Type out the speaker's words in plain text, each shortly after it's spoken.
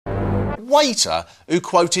waiter who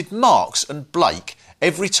quoted Marx and Blake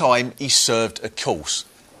every time he served a course.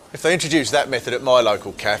 If they introduced that method at my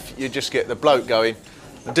local cafe, you'd just get the bloke going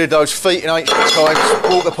and did those feet in ancient times,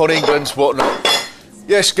 walk upon England's whatnot.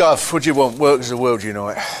 Yes, Gov, what do you want? Work as the world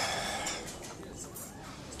unite.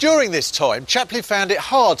 During this time, Chaplin found it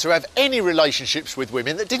hard to have any relationships with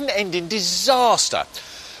women that didn't end in disaster.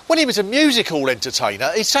 When he was a music hall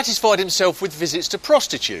entertainer, he satisfied himself with visits to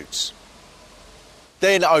prostitutes.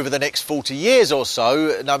 Then, over the next 40 years or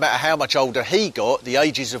so, no matter how much older he got, the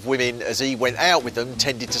ages of women as he went out with them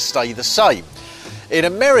tended to stay the same. In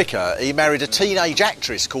America, he married a teenage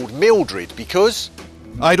actress called Mildred because...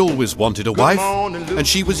 I'd always wanted a wife, and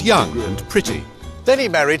she was young and pretty. Then he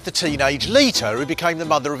married the teenage Lita, who became the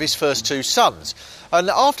mother of his first two sons. And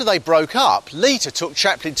after they broke up, Lita took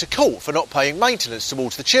Chaplin to court for not paying maintenance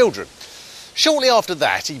towards the children. Shortly after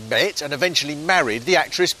that, he met and eventually married the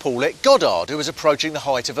actress Paulette Goddard, who was approaching the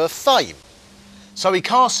height of her fame. So he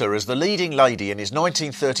cast her as the leading lady in his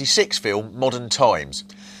 1936 film Modern Times.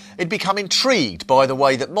 He'd become intrigued by the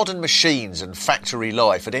way that modern machines and factory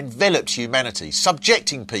life had enveloped humanity,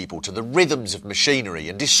 subjecting people to the rhythms of machinery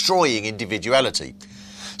and destroying individuality.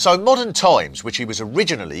 So Modern Times, which he was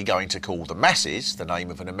originally going to call The Masses, the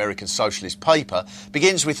name of an American socialist paper,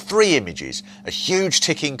 begins with 3 images: a huge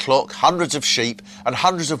ticking clock, hundreds of sheep and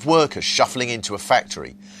hundreds of workers shuffling into a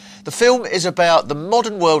factory. The film is about the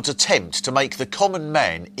modern world's attempt to make the common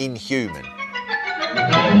man inhuman.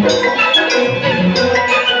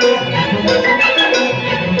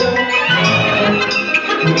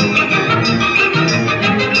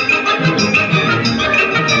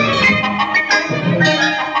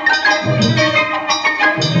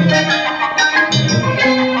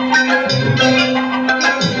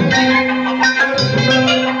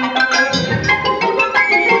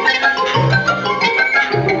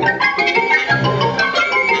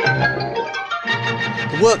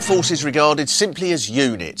 The workforce is regarded simply as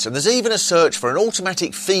units, and there's even a search for an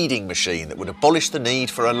automatic feeding machine that would abolish the need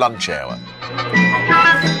for a lunch hour.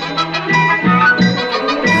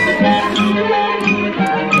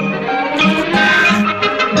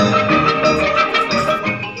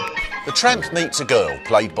 The tramp meets a girl,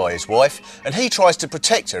 played by his wife, and he tries to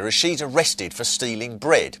protect her as she's arrested for stealing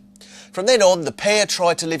bread. From then on, the pair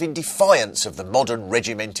tried to live in defiance of the modern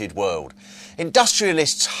regimented world.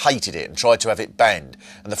 Industrialists hated it and tried to have it banned,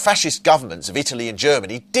 and the fascist governments of Italy and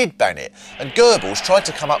Germany did ban it, and Goebbels tried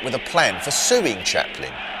to come up with a plan for suing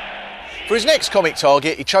Chaplin. For his next comic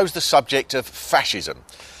target, he chose the subject of fascism.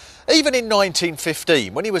 Even in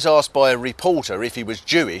 1915, when he was asked by a reporter if he was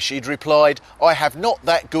Jewish, he'd replied, "I have not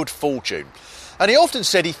that good fortune." And he often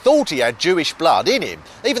said he thought he had Jewish blood in him,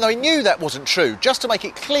 even though he knew that wasn't true, just to make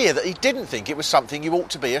it clear that he didn't think it was something you ought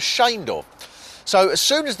to be ashamed of. So as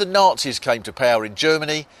soon as the Nazis came to power in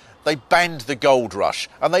Germany, they banned the gold rush,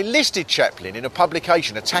 and they listed Chaplin in a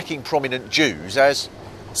publication attacking prominent Jews as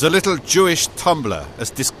the little Jewish tumbler, as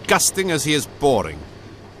disgusting as he is boring.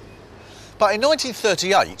 But in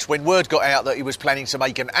 1938, when word got out that he was planning to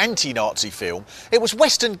make an anti-Nazi film, it was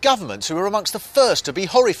Western governments who were amongst the first to be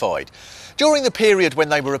horrified. During the period when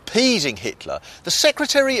they were appeasing Hitler, the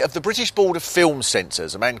secretary of the British Board of Film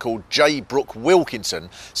Censors, a man called J. Brooke Wilkinson,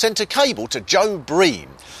 sent a cable to Joe Breen,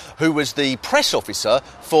 who was the press officer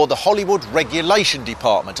for the Hollywood Regulation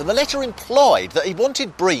Department, and the letter implied that he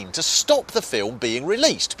wanted Breen to stop the film being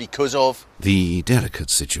released because of the delicate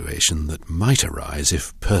situation that might arise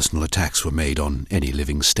if personal attacks were made on any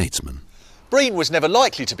living statesman. Breen was never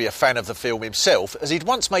likely to be a fan of the film himself, as he'd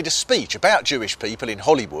once made a speech about Jewish people in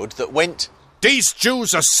Hollywood that went, "These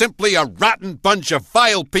Jews are simply a rotten bunch of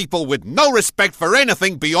vile people with no respect for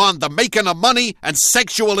anything beyond the making of money and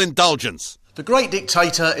sexual indulgence." The Great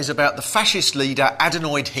Dictator is about the fascist leader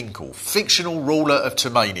Adenoid Hinkel, fictional ruler of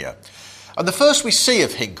Tumania. And the first we see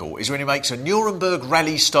of Hinkel is when he makes a Nuremberg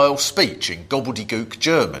rally-style speech in gobbledygook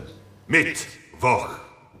German. Mittwoch.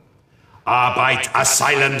 Arbeit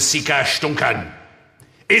Asylum Seeker stunken.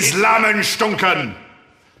 Islamen stunken.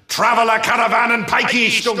 Traveller Karawanen Pikey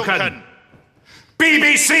stunken.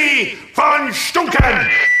 BBC von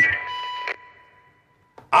stunken.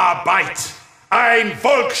 Arbeit. Ein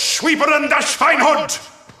volksschwieberender Schweinhund.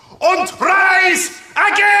 Und rise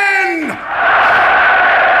again!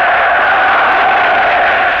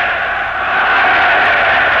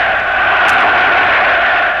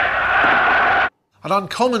 An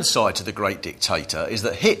uncommon side to the Great Dictator is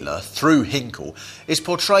that Hitler, through Hinkel, is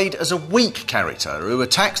portrayed as a weak character who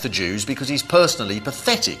attacks the Jews because he's personally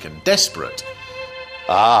pathetic and desperate.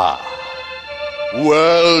 Ah,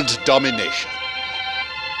 world domination.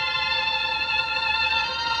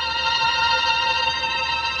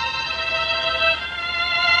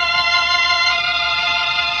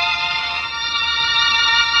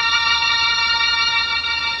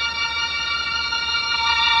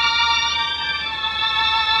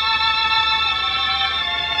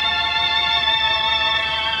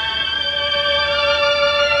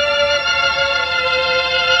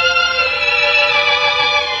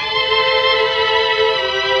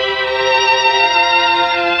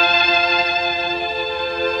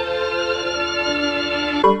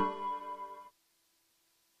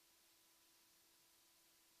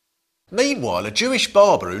 Meanwhile, a Jewish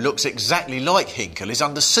barber who looks exactly like Hinkle is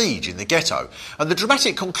under siege in the ghetto, and the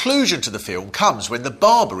dramatic conclusion to the film comes when the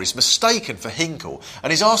barber is mistaken for Hinkle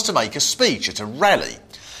and is asked to make a speech at a rally.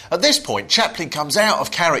 At this point, Chaplin comes out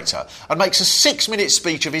of character and makes a 6-minute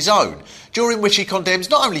speech of his own, during which he condemns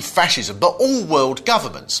not only fascism but all world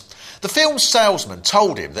governments. The film's salesman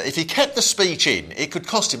told him that if he kept the speech in, it could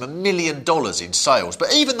cost him $1 million in sales,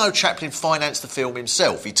 but even though Chaplin financed the film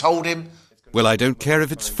himself, he told him, Well, I don't care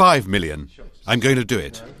if it's 5 million. I'm going to do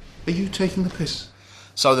it. Are you taking the piss?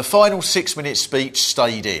 So the final 6-minute speech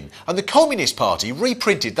stayed in, and the Communist Party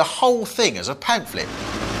reprinted the whole thing as a pamphlet.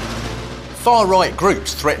 Far-right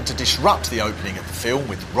groups threatened to disrupt the opening of the film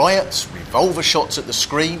with riots, revolver shots at the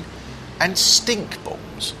screen, and stink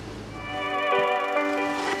bombs.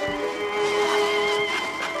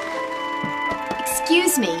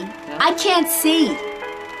 Excuse me, I can't see.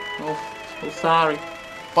 Oh, so sorry.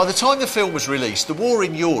 By the time the film was released, the war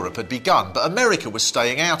in Europe had begun, but America was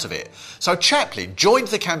staying out of it. So Chaplin joined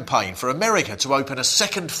the campaign for America to open a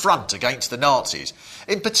second front against the Nazis.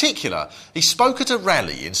 In particular, he spoke at a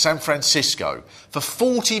rally in San Francisco for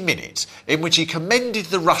 40 minutes in which he commended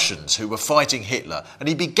the Russians who were fighting Hitler, and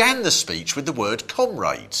he began the speech with the word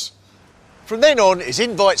comrades. From then on, his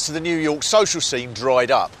invites to the New York social scene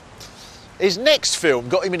dried up. His next film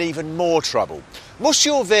got him in even more trouble.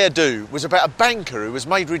 Monsieur Verdoux was about a banker who was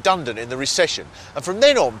made redundant in the recession, and from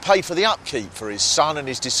then on paid for the upkeep for his son and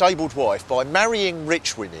his disabled wife by marrying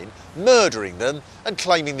rich women, murdering them and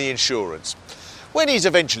claiming the insurance. When he's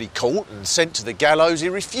eventually caught and sent to the gallows, he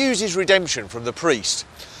refuses redemption from the priest.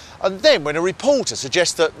 And then when a reporter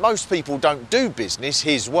suggests that most people don't do business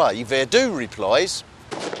his way, Verdoux replies,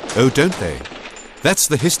 Oh, don't they? That's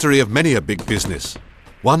the history of many a big business.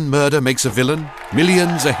 One murder makes a villain,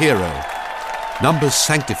 millions a hero. Numbers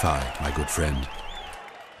sanctify, my good friend.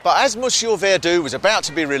 But as Monsieur Verdoux was about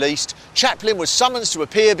to be released, Chaplin was summoned to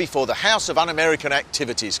appear before the House of Un-American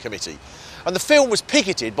Activities Committee. And the film was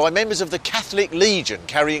picketed by members of the Catholic Legion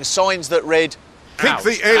carrying signs that read, Kick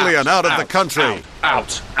the alien out of the country.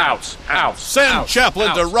 Out. Send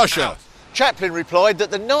Chaplin to Russia. Chaplin replied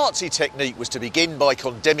that the Nazi technique was to begin by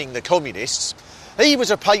condemning the communists. He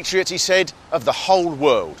was a patriot, he said, of the whole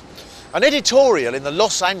world. An editorial in the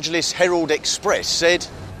Los Angeles Herald-Express said,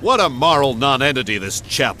 What a moral nonentity this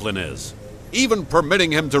Chaplin is. Even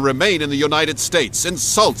permitting him to remain in the United States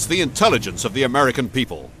insults the intelligence of the American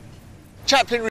people. Chaplin